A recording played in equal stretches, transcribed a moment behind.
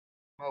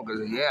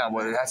Smokers, yeah,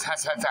 well, that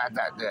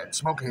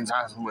smoking is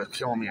not what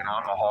killing me, and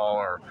alcohol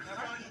or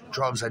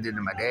drugs I did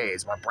in my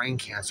days. My brain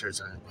cancer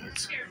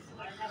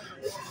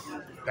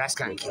that's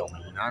gonna kill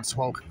me, not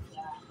smoking.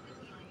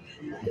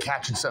 And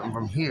catching something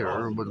from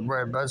here with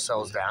red blood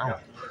cells down.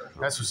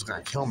 That's what's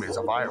gonna kill me is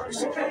a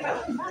virus.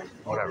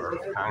 Whatever,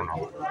 I don't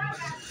know.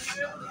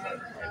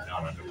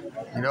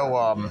 You know,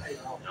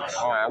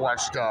 I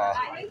watched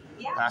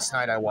last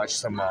night. I watched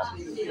some. What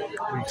do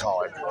you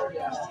call it?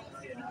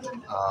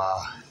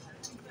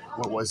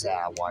 What was that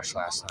I watched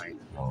last night?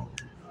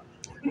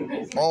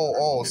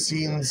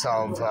 Scenes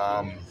of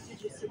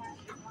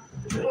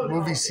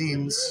movie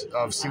scenes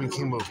of Stephen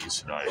King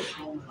movies.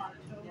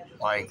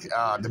 Like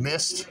The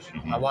Mist.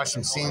 I watched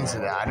some scenes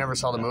of that. I never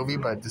saw the movie,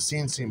 but the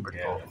scenes seemed pretty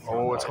cool.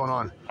 Oh, what's going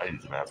on? I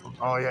use the bathroom.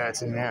 Oh yeah,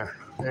 it's in there.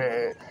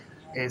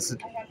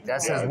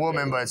 That says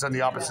woman, but it's on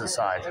the opposite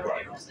side. It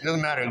doesn't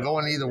matter. Go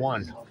on either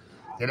one.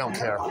 They don't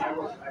care.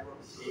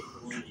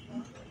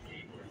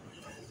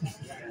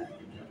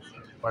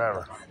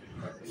 Whatever.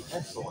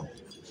 Excellent.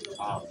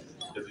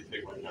 Does he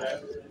take one?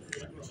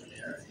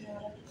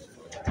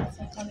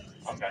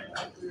 Okay.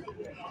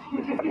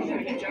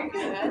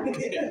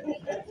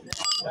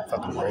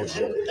 Fucking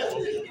bullshit.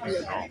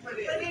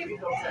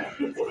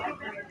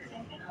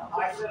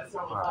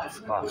 Oh,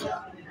 fuck.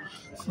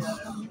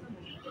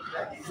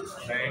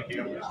 Thank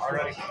you. All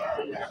right. I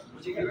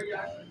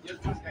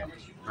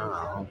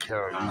don't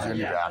care. Use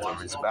any bathroom.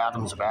 It's a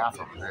bathroom's a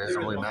bathroom. It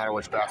doesn't really matter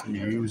which bathroom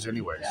you use,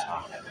 anyways.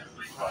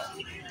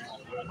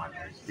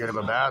 Get up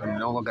a bathroom.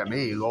 Don't look at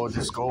me.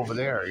 Just go over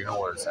there. You know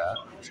where it's at.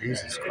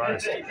 Jesus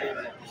Christ.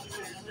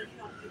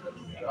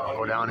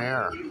 Go down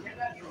there.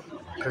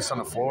 Piss on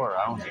the floor.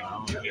 I don't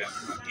know.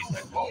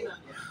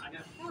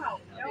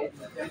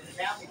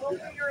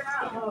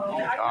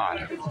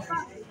 God.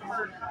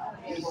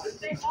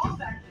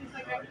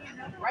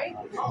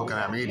 Looking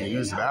at me to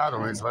use the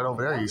bathroom. It's right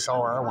over there. You saw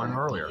where I went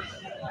earlier.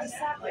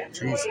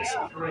 Jesus.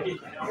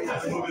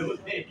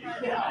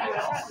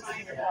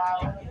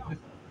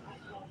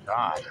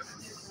 God.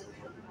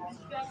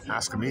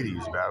 Asking me to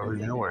use the bathroom.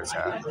 You know where it's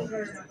at.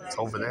 It's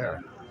over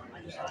there.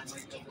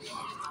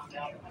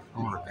 I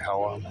don't know what the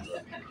hell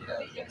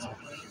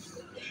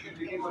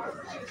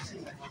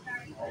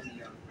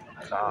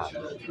God.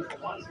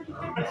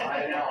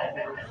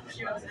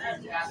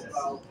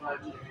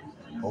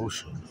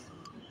 Ocean.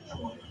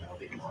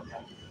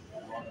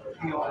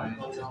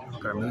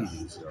 Look at me.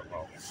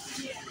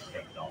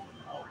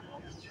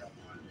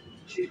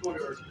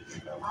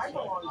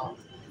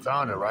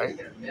 Found it, right?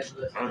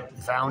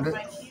 Found it?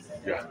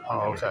 Yeah.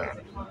 Oh, okay.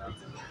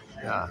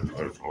 Yeah.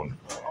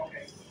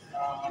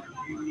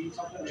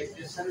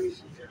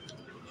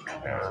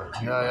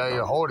 Yeah,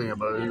 you're holding it,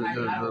 but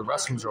the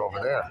restrooms are over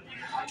there.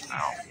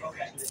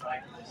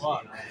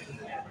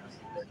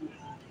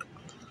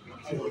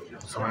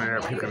 Someone in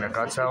there puking their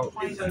guts out?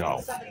 No.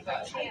 Of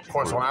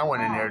course, when I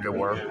went in there, there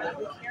were.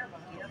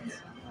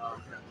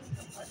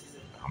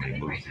 How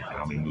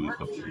many movies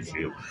did you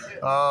see?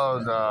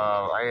 Oh,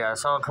 I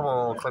saw a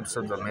couple of clips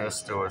of The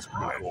Mist. It was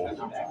pretty cool.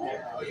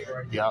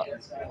 Yeah.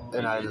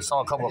 And I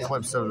saw a couple of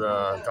clips of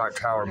the Dark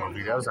Tower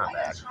movie. That was not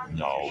bad.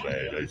 No,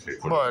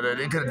 But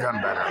it could have done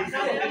better.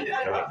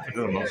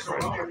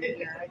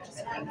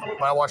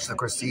 But I watched the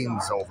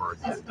Christines over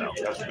again, though.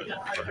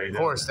 Of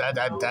course, that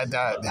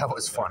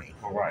was funny.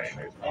 Right.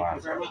 Yeah.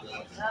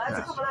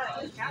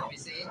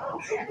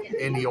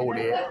 In the old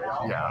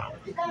yeah.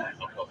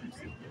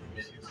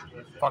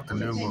 Fuck the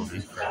new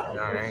movie.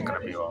 No, it ain't gonna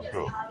be all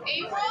cool.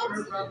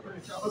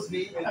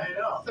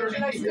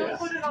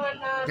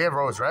 They have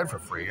Rose Red for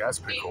free. That's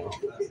pretty cool.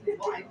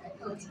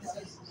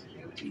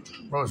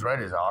 Rose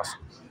Red is awesome.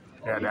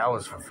 Yeah, that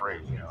was for free,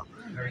 you know.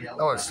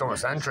 Oh, it's Storm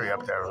Century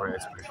up there.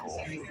 It's pretty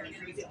cool.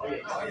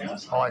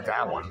 I like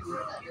that one.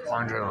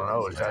 100 on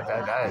those.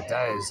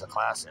 That is a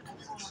classic.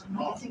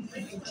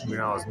 You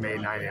know, it was made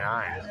in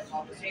 '99.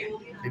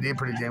 They did a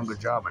pretty damn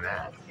good job on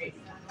that.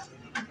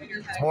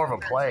 It's more of a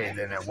play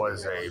than it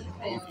was a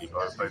movie,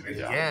 but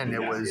again,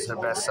 it was a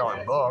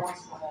best-selling book.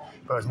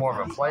 But it was more of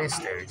a play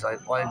stage, like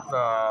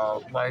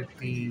the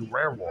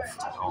Werewolf,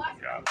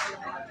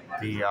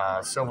 the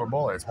Silver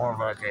Bullet. It's more of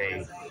like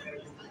a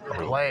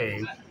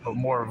play, but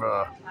more of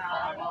a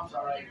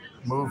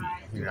movie,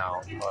 you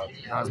know. But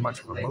not as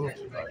much of a movie,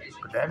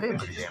 but that did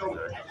pretty damn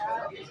good.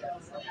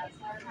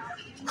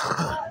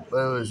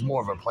 But it was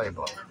more of a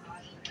playbook.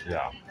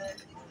 Yeah.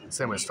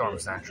 Same with Storm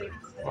Century.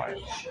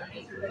 Right.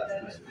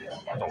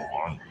 I don't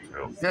want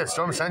to. Yeah,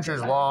 Storm Century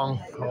is long.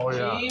 Oh,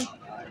 yeah.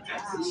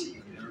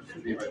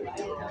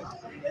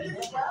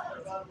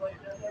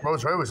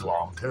 Rose Red was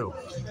long, too.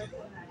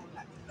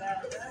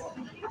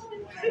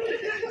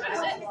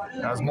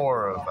 That was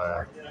more of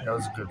that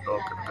was a good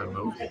book and a good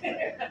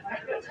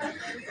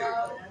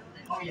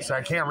movie. So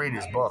I can't read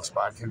his books,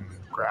 but I can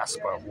grasp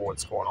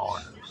what's going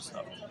on.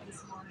 So.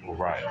 Well,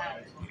 right.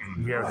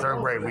 You have a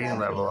third grade reading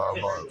level,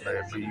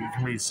 but you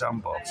can read some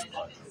books.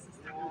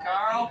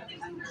 Carl?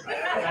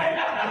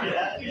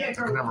 I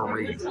can never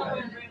read.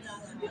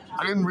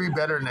 I didn't read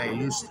better than I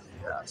used to,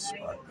 yes.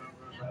 But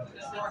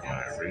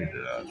I read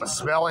it. But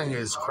spelling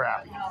is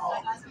crappy.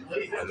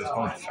 I just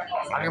don't.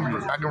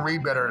 I can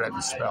read better than I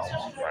can spell.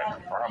 Right.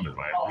 The problem is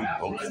when I read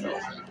books,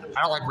 though,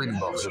 I don't like reading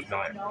books. it's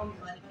not.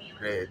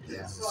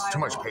 It's too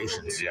much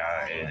patience.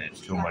 Yeah, and it's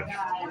too much.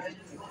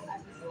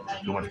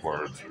 Too much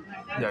words.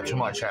 Yeah, too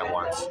much at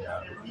once.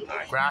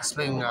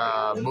 Grasping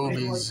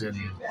movies and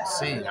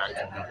seeing, I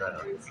can do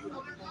better.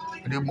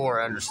 I do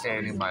more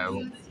understanding by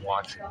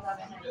watching.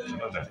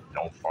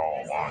 Don't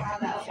follow along.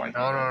 It's like,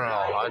 No.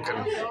 I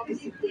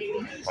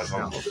can. plus,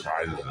 I'm the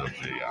sizes of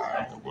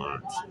the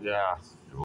words. Yeah.